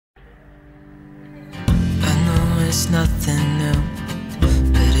it's nothing new,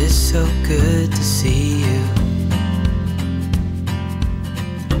 but it's so good to see you.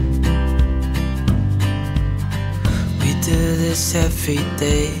 We do this every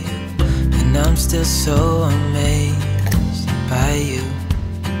day, and I'm still so amazed by you.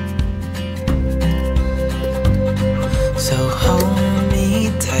 So hold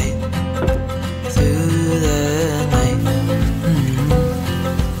me tight through the night.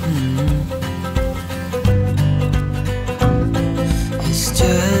 It's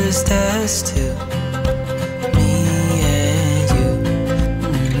just us two, me and you.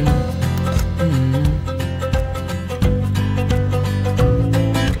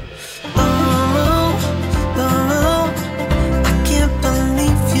 Oh, oh, I can't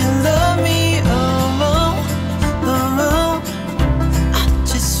believe you love me. Oh, oh, I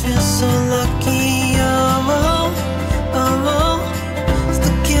just feel so lucky. Oh, oh,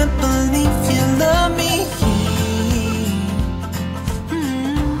 still can't believe you love me.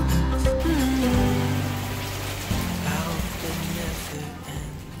 I hope it never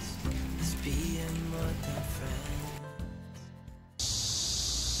ends. It's being more than friends.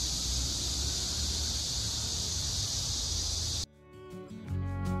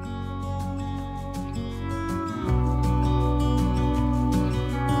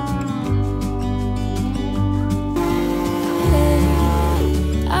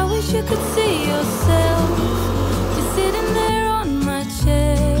 I wish you could see yourself just sitting there on my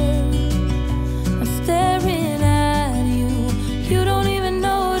chair. I'm staring at you, you don't even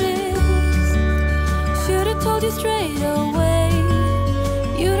notice. Should've told you straight away,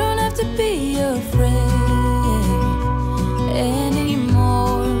 you don't have to be afraid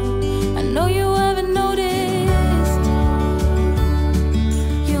anymore. I know you haven't noticed.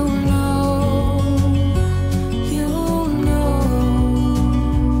 You know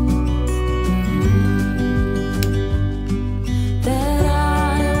that I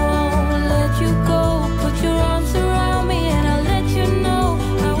won't let you go. Put your arms around me and I'll let you know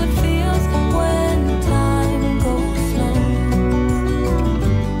how it feels when time goes slow.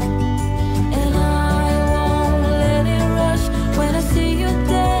 And I won't let it rush when I see you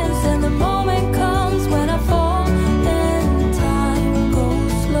dance, and the moment comes when I fall and time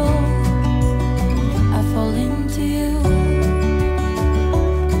goes slow. I fall into you.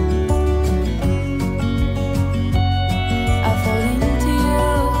 I fall into you.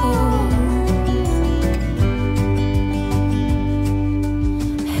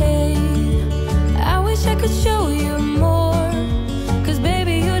 Hey, I wish I could show you more, 'cause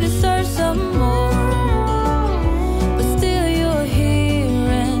baby you deserve some more. But still you're here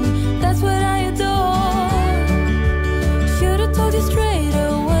and that's what I adore. Should've told you straight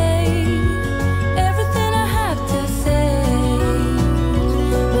away everything I have to say,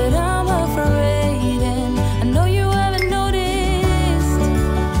 but I'm afraid and I know you haven't noticed.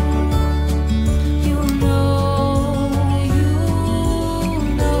 You know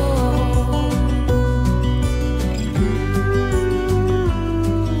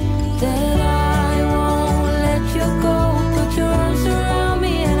that I won't let you go. Put your arms around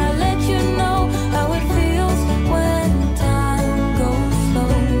me and I'll let you know how it feels when time goes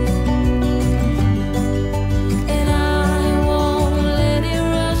slow. And I won't let it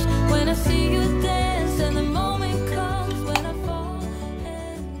rush when I see you dance, and the moment comes when I fall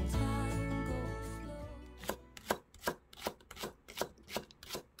and time goes slow.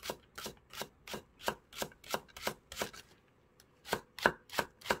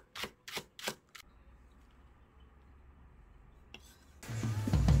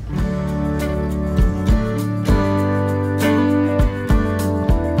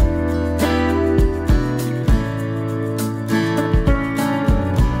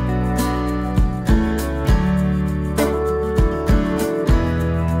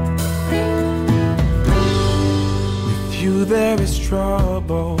 With you there is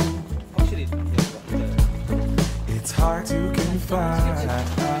trouble. It's hard to confide.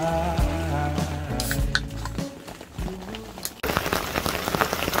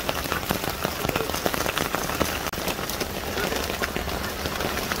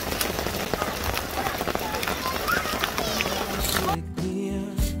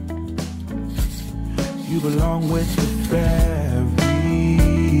 You belong with the fairy.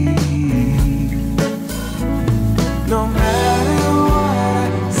 No matter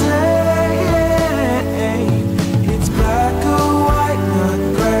what I say, it's black or white, not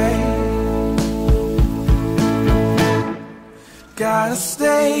gray. Gotta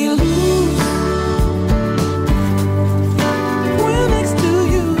stay loose when next to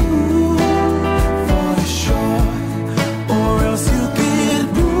you, for sure, or else you get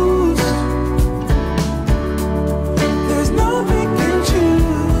bruised.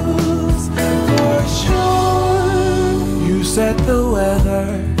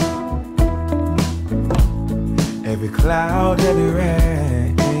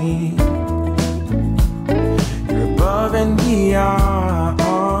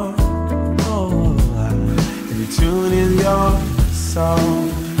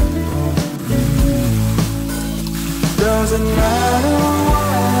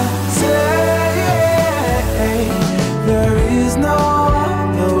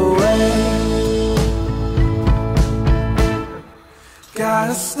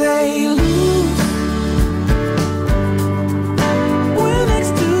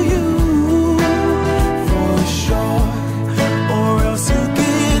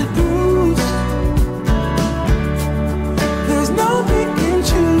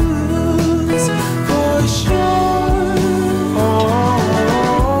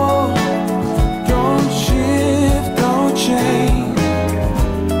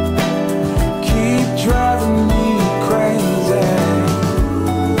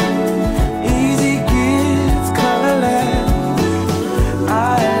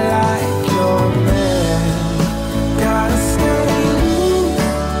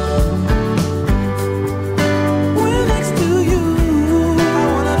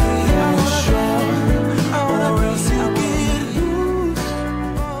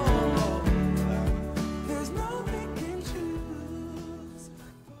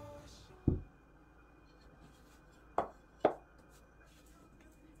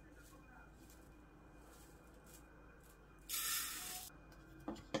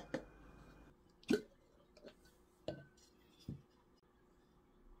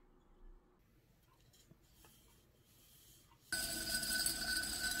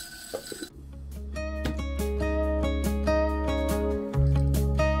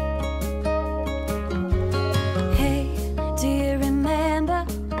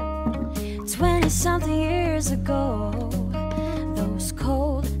 years ago. Those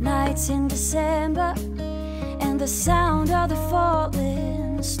cold nights in December and the sound of the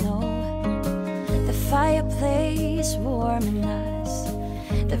falling snow, the fireplace warming us,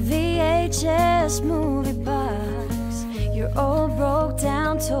 the VHS movie box, your old broke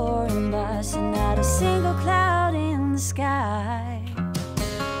down touring bus, and not a single cloud in the sky.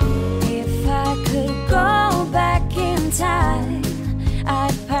 If I could go back in time,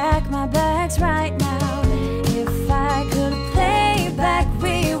 I'd pack my bags right now. If I could play back,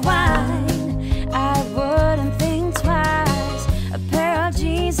 rewind, I wouldn't think twice. A pair of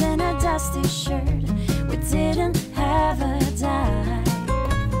jeans and a dusty shirt, we didn't have a dime.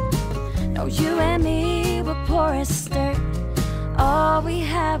 No, you and me were poor as dirt, all we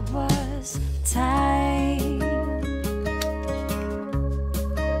had was time.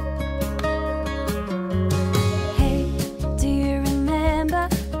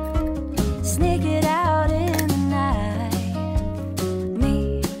 Sneak it out in the night,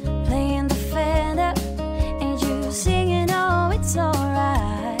 me playing the Fender and you singing, oh, it's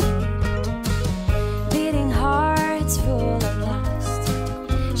alright. Beating hearts full of lust,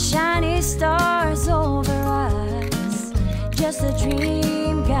 shiny stars over us, just a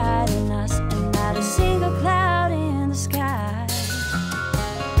dream guiding us, and not a single cloud in the sky.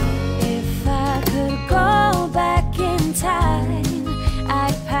 If I could go back in time,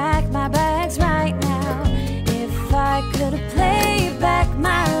 I'd pack my bags right now. If I could play back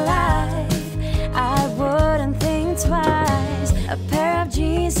my life, I wouldn't think twice. A pair of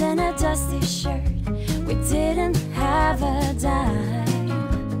jeans and a dusty shirt, we didn't have a dime.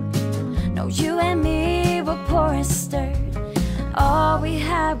 No, you and me were poor as dirt, all we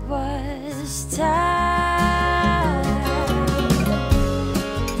had was time.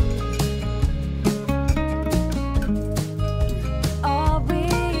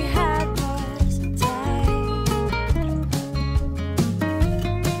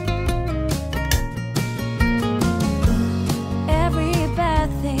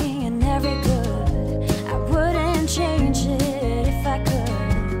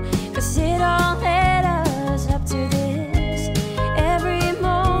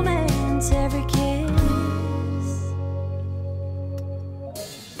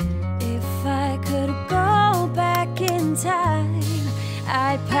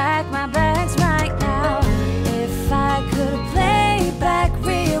 I'd pack my bags right now. If I could play back,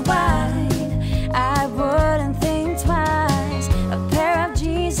 rewind, I wouldn't think twice. A pair of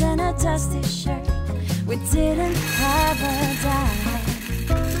jeans and a dusty shirt, we didn't have a dime.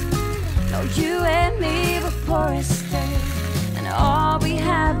 No, you and me were poor as dirt, and all we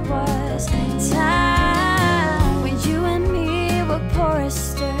had was time. When you and me were poor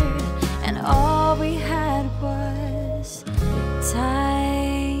as dirt, and all we had was time.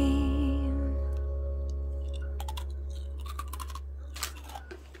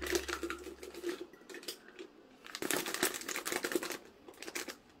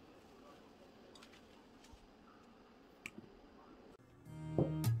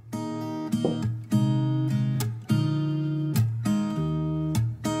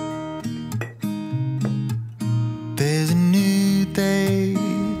 There's a new day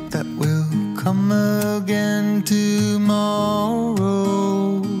that will come again tomorrow.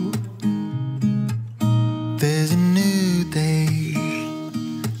 There's a new day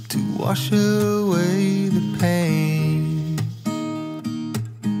to wash away the pain.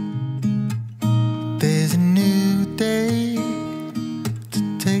 There's a new day to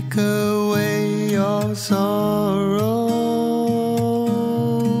take away your sorrow,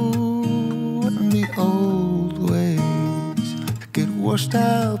 and the old ways get washed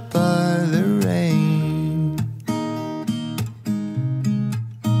out by the rain.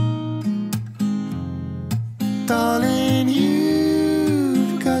 Darling,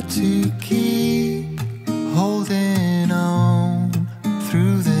 you've got to keep holding on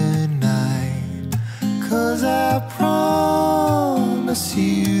through the night, 'cause I promise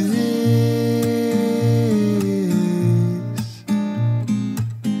you this: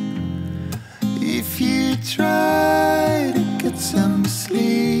 if you try to get some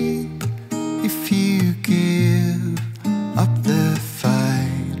sleep, if you give up the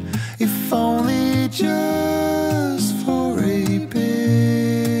fight, if only just for a bit,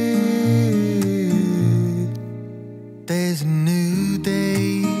 there's a new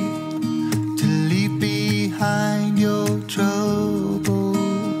day to leave behind your troubles.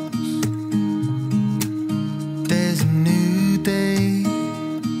 There's a new day,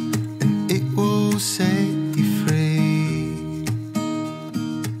 and it will set you free.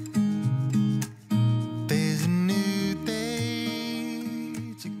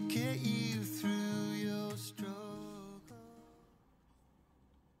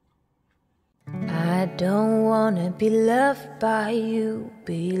 wanna be loved by you,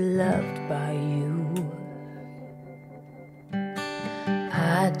 be loved by you.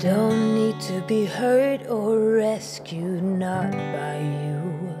 I don't need to be hurt or rescued, not by you.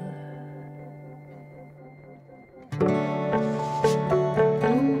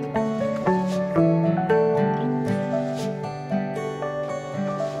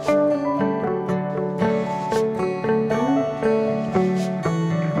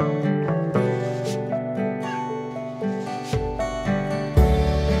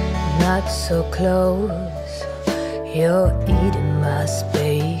 Not so close, you're eating my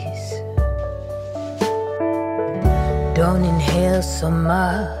space. Don't inhale so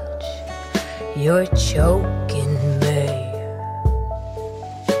much, you're choking me.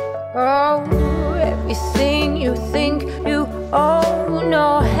 Oh, everything you think you own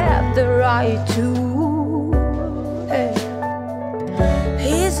or have the right to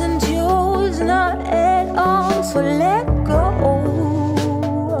isn't yours, not at all, so let go.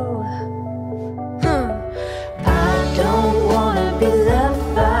 Be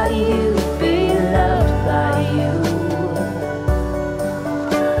loved by you, be loved by you.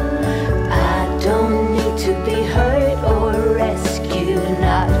 I don't need to be hurt or rescued,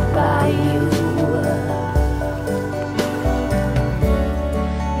 not by you.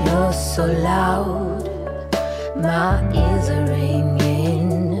 You're so loud, my ears are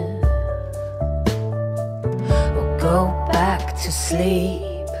ringing. Oh, go back to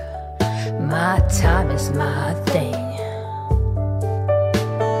sleep, my time is my thing.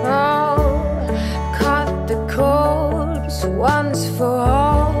 Once for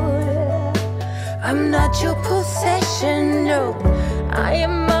all, I'm not your possession, no. I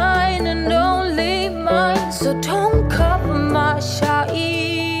am mine and only mine, so don't cover my shine.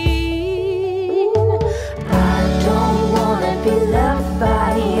 I don't wanna be loved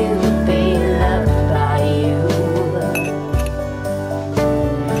by you, be loved by you.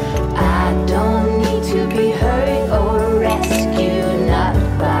 I don't need to be hurt or rescued, not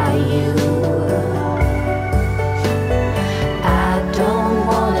by you.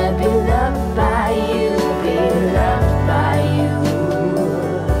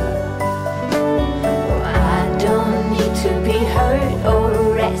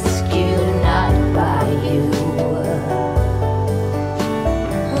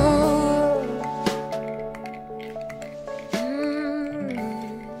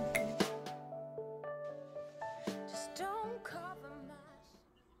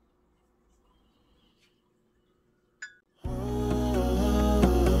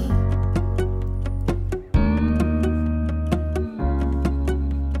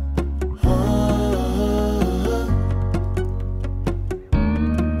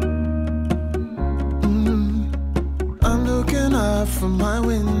 From my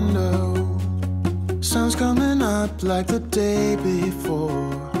window, sun's coming up like the day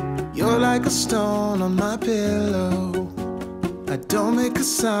before. You're like a stone on my pillow. I don't make a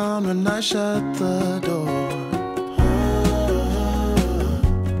sound when I shut the door.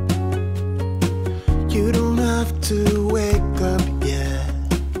 You don't have to wake up yet.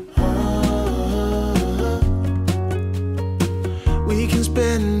 We can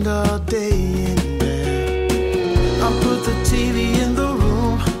spend all day in bed. I'll put the TV in the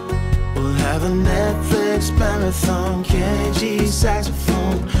room. We'll have a Netflix marathon. Kenny G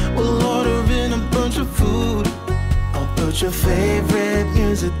saxophone. We'll order in a bunch of food. I'll put your favorite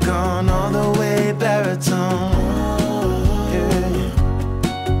music on all the way baritone. Yeah.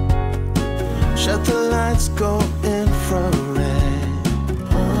 Shut the lights, go infrared.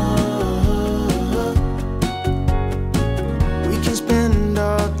 We can spend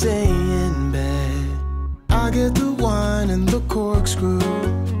all day in bed. I get the wine and the corkscrew.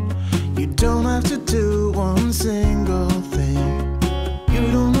 You don't have to do one single thing. You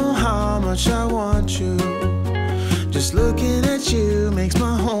don't know how much I want you. Just looking at you makes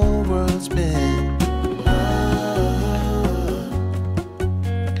my whole world spin.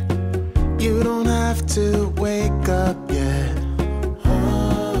 You don't have to wake up yet.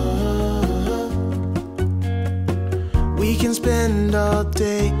 We can spend all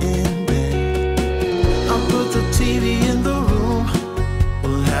day in bed. I'll put the TV in the room.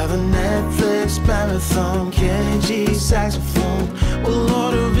 We'll have a Netflix marathon. Kenny G saxophone. We'll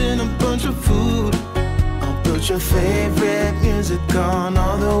order in a bunch of food. I'll put your favorite music on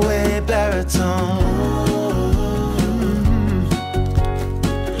all the way baritone.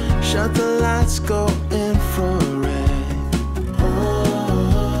 Shut the lights, go infrared.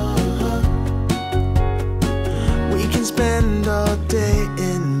 We can spend all day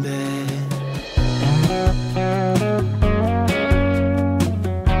in bed.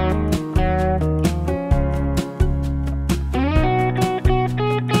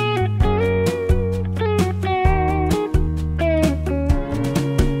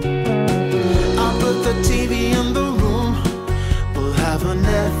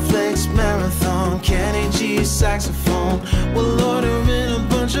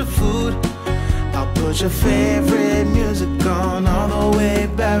 Put your favorite music on all the way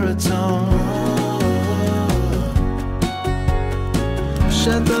baritone.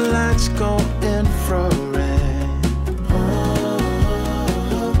 Shut the lights, go infrared.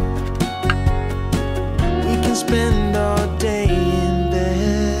 We can spend all day in bed.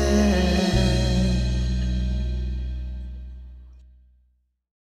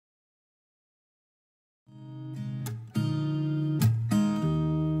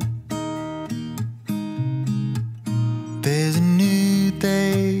 There's a new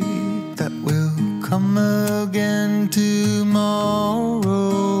day that will come again tomorrow.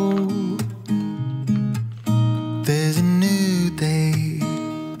 There's a new day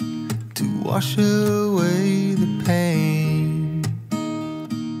to wash away the pain.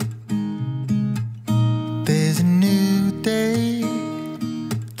 There's a new day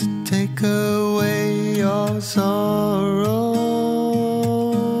to take away your sorrow.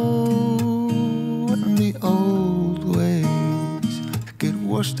 And the old ways get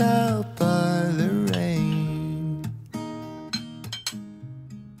washed out by the rain.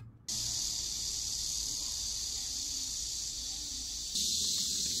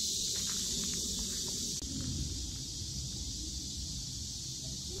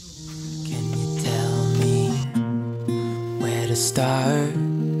 Can you tell me where to start?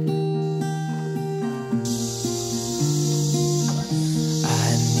 I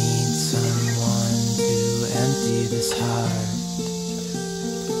need someone to empty this heart.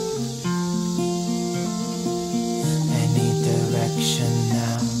 Any direction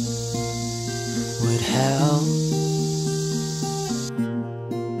now would help.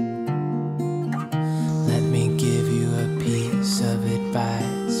 Let me give you a piece of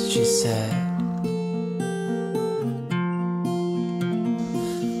advice, she said.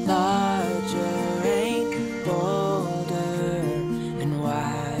 Larger ain't bolder, and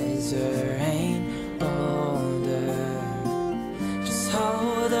wiser ain't older. Just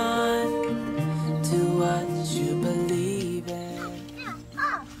hold on to what you believe in.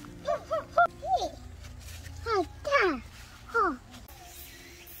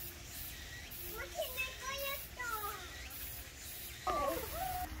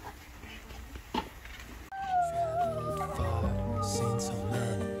 Traveled far, seen so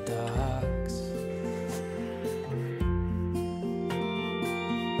many dogs,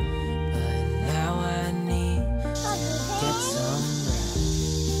 but now I need to get some rest.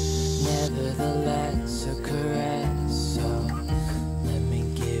 Nevertheless, a caress. So let me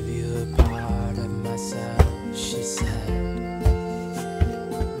give you a part of myself, she said.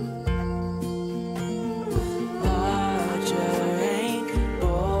 Larger ain't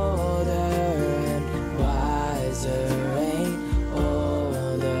bolder, and wiser ain't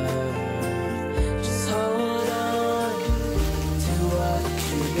older. Just hold on to what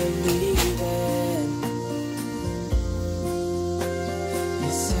you believe in.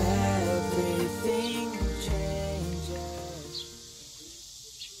 Yes, everything changes.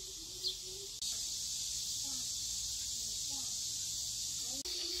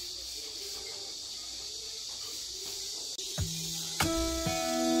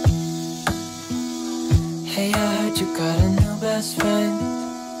 Hey, I heard you got a new best friend.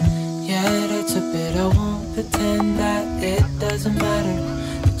 Yeah, that's a bit, I won't pretend that it doesn't matter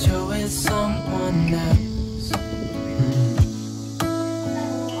that you're with someone else.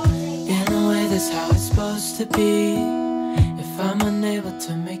 In a way, that's how it's supposed to be. If I'm unable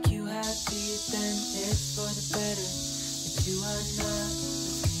to make you happy, then it's for the better that you are not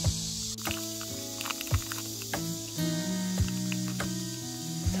with me.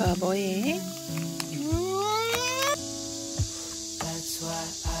 더 뭐해? That's why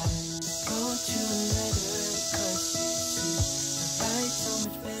I wrote you a letter, 'cause you see, I write so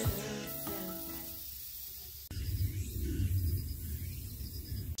much better than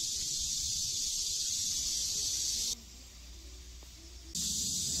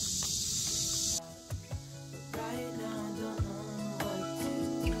right now. I don't know what to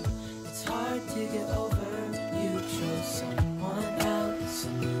do. It's hard to get over. You chose someone else,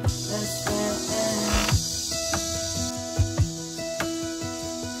 a new best friend.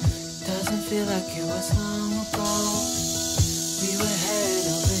 Doesn't feel like it was long ago. We were head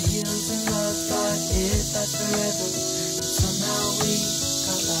over heels in love, thought it lasts forever, but somehow we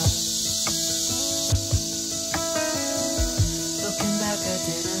got lost. Looking back, I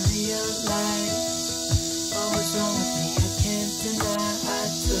didn't realize what was wrong with me. I can't deny I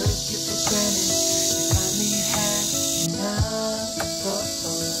took you for granted. You finally had enough.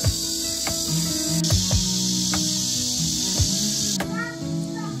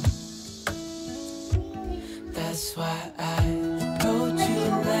 That's why I wrote you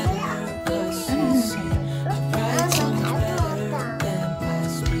a letter, 'cause you see,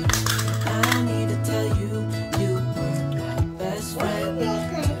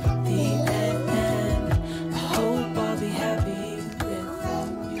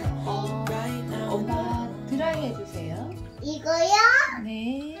 설명해주세요. 이거요?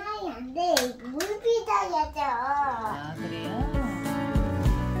 네. 아니, 안 돼. 물 비다야죠. 아,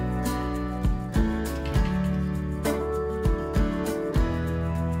 그래요?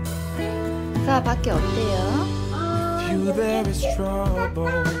 자, 밖에 어때요? You there is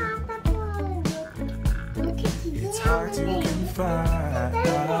trouble. 이렇게 It's hard to 지저분해. confide.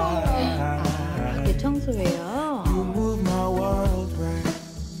 밖에 청소해요. You move my world right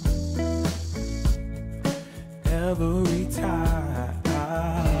every time.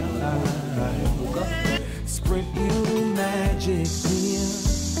 Sprint you magic in.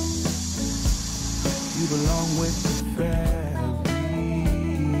 You belong with the fairies.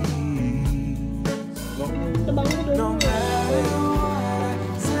 No matter what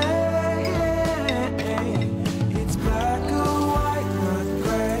I say, it's black or white, not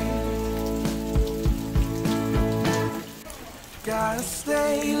gray. Gotta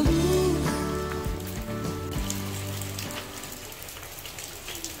stay loose.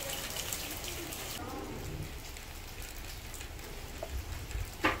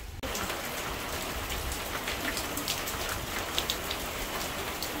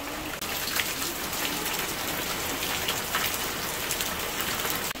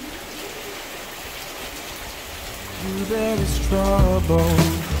 There is trouble.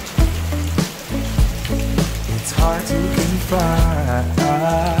 It's hard to confide.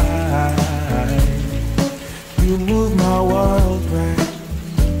 You move my world